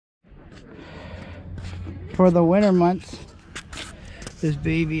For the winter months, this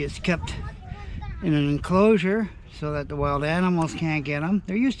baby is kept in an enclosure so that the wild animals can't get them.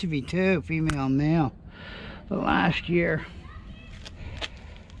 There used to be two, female and male, but last year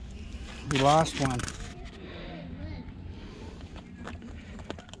we lost one.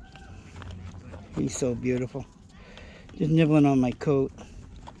 He's so beautiful. Just nibbling on my coat.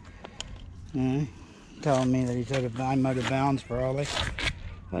 Telling me that I'm out of bounds probably.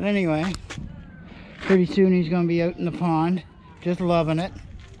 But anyway, pretty soon he's going to be out in the pond, just loving it.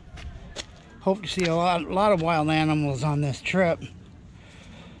 Hope to see a lot of wild animals on this trip.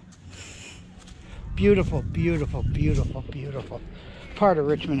 Beautiful, beautiful, beautiful, beautiful part of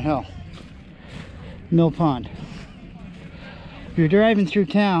Richmond Hill. Mill Pond. If you're driving through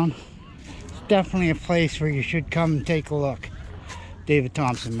town, it's definitely a place where you should come and take a look. David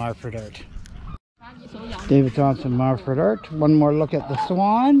Thompson Marfred art. David Thompson Marfred art. One more look at the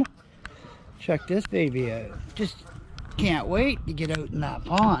swan. Check this baby out. Just can't wait to get out in that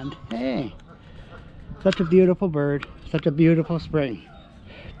pond. Hey, such a beautiful bird, such a beautiful spring.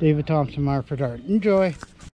 David Thompson Marfred art. Enjoy.